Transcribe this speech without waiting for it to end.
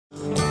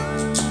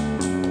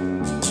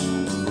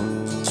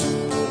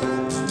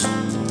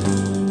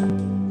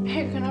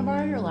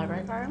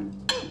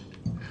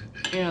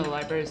You know, the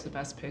library is the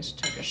best place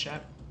to take a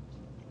shit.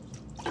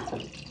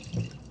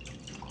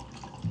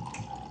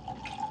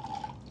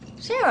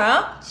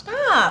 Sarah,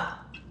 stop.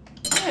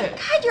 What?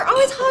 God, you're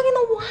always hogging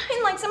the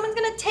wine like someone's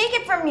gonna take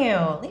it from you.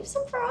 Leave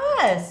some for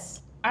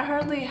us. I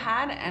hardly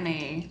had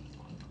any.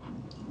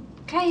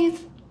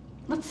 Guys,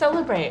 let's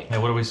celebrate. Hey,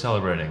 what are we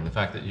celebrating? The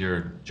fact that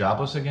you're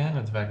jobless again,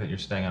 or the fact that you're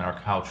staying on our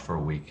couch for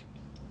a week?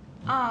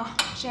 Ah,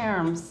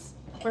 Germs.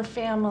 We're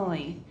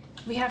family.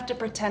 We have to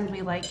pretend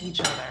we like each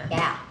other.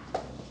 Yeah.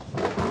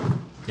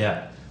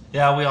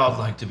 Yeah, we all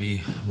like to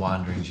be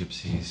wandering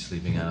gypsies,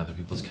 sleeping on other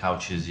people's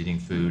couches, eating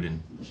food,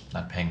 and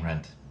not paying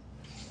rent.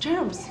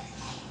 Germs,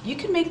 you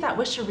can make that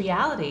wish a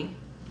reality.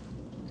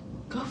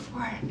 Go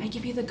for it. I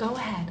give you the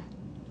go-ahead.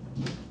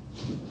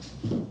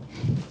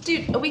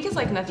 Dude, a week is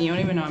like nothing. You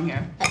don't even know I'm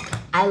here.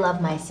 I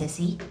love my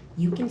sissy.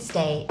 You can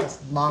stay as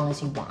long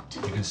as you want.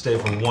 You can stay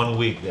for 1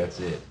 week, that's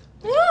it.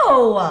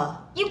 No!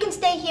 You can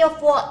stay here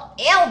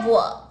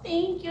forever.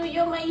 Thank you.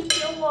 You're my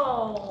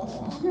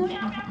hero.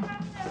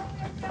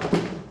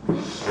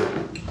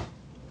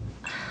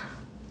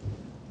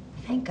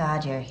 Thank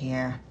God you're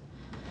here.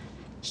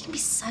 You can be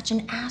such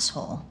an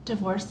asshole.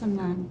 Divorce him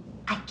then.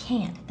 I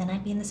can't. Then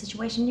I'd be in the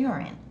situation you're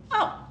in.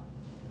 Oh,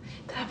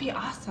 that'd be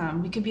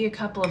awesome. We could be a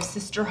couple of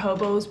sister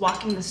hobos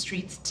walking the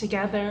streets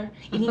together,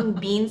 eating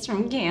beans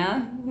from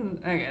cans.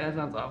 Okay, that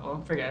sounds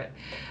awful. Forget it.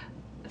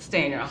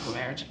 Stay in your awful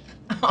marriage.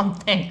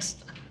 Thanks.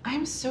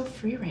 I'm so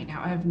free right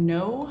now. I have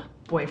no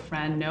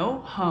boyfriend, no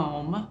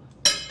home,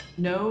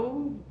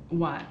 no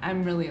what?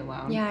 I'm really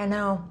alone. Yeah, I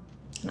know.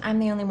 And I'm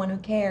the only one who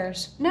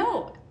cares.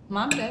 No,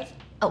 Mom does.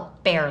 Oh,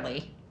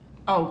 barely.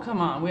 Oh,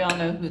 come on. We all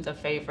know who the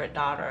favorite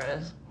daughter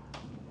is.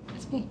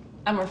 It's me.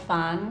 I'm more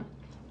fun.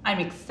 I'm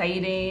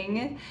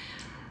exciting.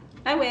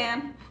 I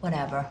win.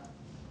 Whatever.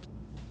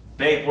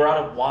 Babe, we're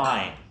out of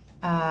wine.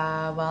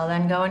 Well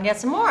then go and get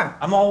some more.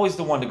 I'm always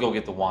the one to go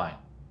get the wine.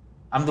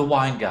 I'm the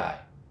wine guy.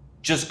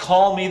 Just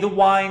call me the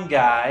wine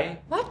guy.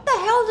 What the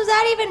hell does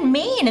that even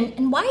mean?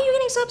 And why are you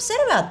getting so upset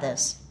about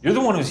this? You're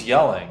the one who's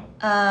yelling.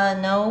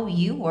 No,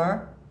 you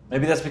were.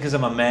 Maybe that's because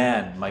I'm a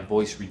man. My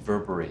voice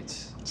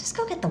reverberates. Just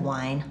go get the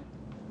wine.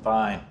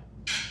 Fine.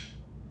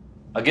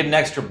 I'll get an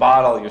extra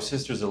bottle. Your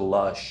sister's a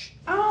lush.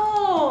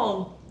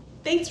 Oh,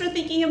 thanks for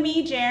thinking of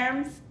me,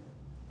 Germs.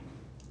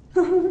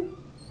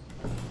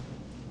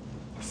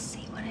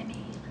 See what I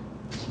mean?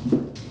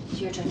 It's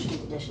your turn to do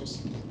the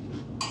dishes.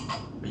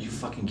 Are you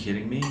fucking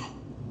kidding me?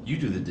 You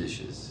do the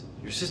dishes.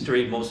 Your sister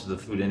ate most of the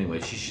food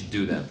anyway. She should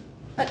do them.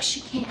 Look,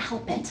 she can't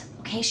help it,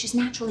 okay? She's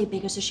naturally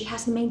bigger, so she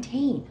has to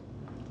maintain.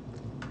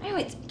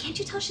 Anyways, can't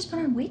you tell she's put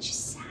on weight? She's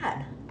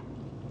sad.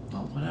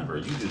 Well, whatever.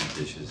 You do the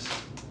dishes.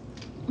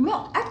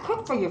 No, I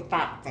cook for your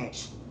fat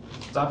face.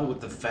 Stop it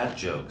with the fat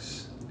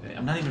jokes. Okay?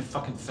 I'm not even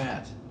fucking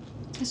fat.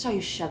 I saw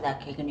you shove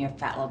that cake in your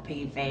fat little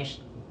piggy face.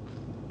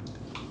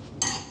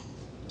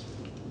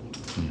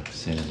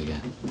 Say that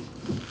again.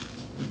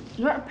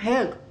 You're a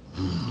pig.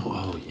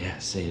 Oh, yeah.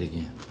 Say it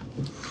again.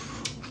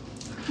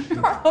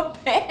 You're a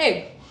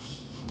pig.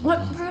 Look,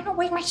 we're gonna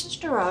wake my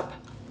sister up.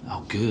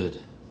 Oh,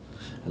 good.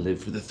 I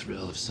live for the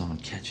thrill of someone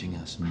catching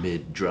us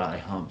mid-dry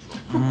hump.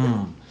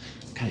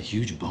 Got a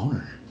huge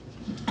boner.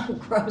 Oh,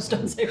 gross,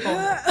 don't say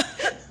boner.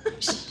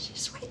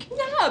 She's waking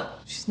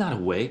up. She's not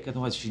awake,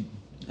 otherwise she'd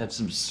have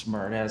some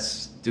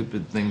smart-ass,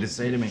 stupid thing to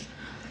say to me.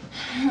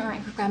 All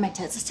right, grab my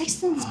tits. Let's take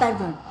us in this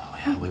bedroom. Oh,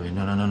 yeah, wait,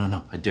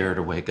 no. I dare her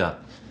to wake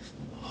up.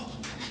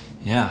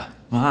 Yeah,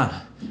 come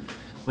on.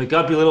 Wake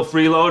up, you little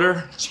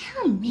freeloader.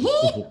 Jeremy?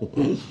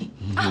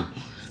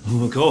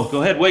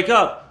 Go ahead, wake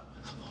up.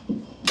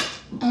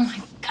 Oh my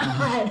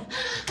God.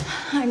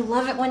 I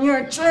love it when you're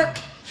a jerk.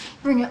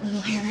 Bring it,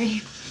 little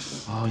Harry.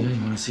 Oh, yeah,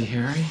 you want to see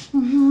Harry?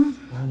 Mm-hmm.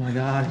 Oh my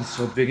God, he's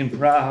so big and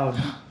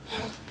proud.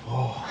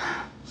 Oh.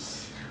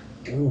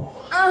 Ooh.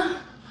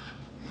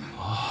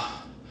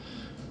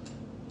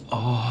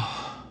 Oh.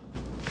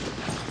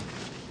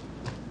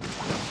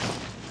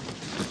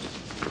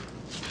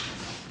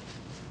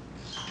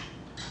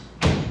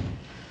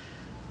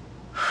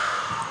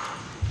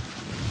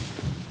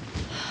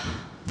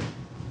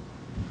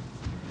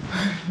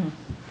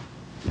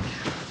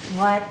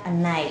 What a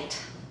night.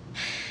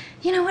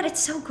 You know what? It's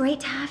so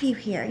great to have you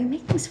here. You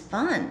make things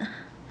fun.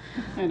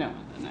 I don't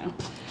want to know.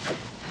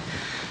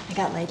 I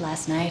got laid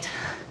last night.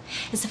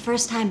 It's the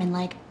first time in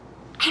like,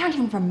 I don't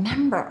even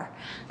remember.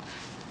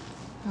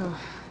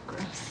 Oh,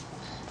 gross.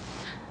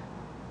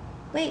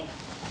 Wait,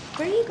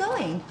 where are you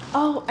going?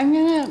 Oh, I'm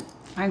gonna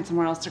find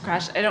somewhere else to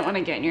crash. I don't want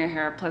to get in your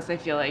hair. Plus, I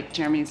feel like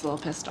Jeremy's a little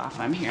pissed off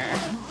I'm here.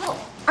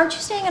 Oh, aren't you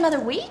staying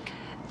another week?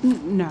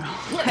 No.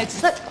 I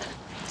just... Look,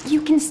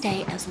 you can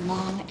stay as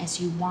long as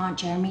you want.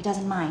 Jeremy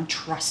doesn't mind.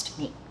 Trust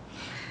me.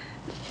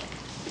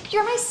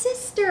 You're my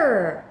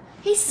sister.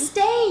 Hey,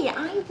 stay.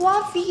 I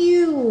love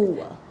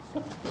you.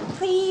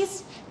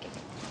 Please.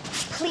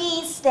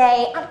 Please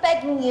stay. I'm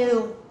begging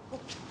you.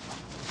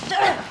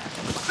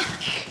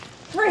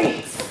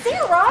 Freeze.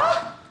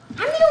 Sarah, I'm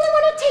the only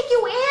one who'll take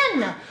you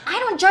in. I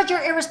don't judge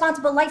your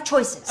irresponsible life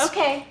choices.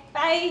 Okay,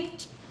 bye.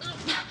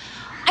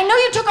 I know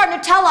you took our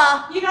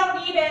Nutella. You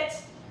don't need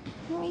it.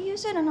 We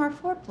use it in our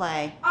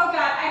foreplay. Oh God,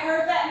 I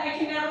heard that and I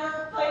can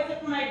never replace it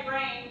from my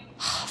brain.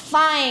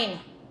 Fine.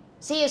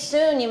 See you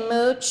soon, you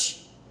mooch.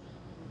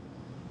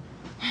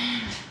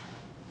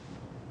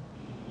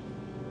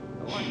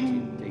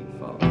 1, 2, 3,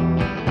 4.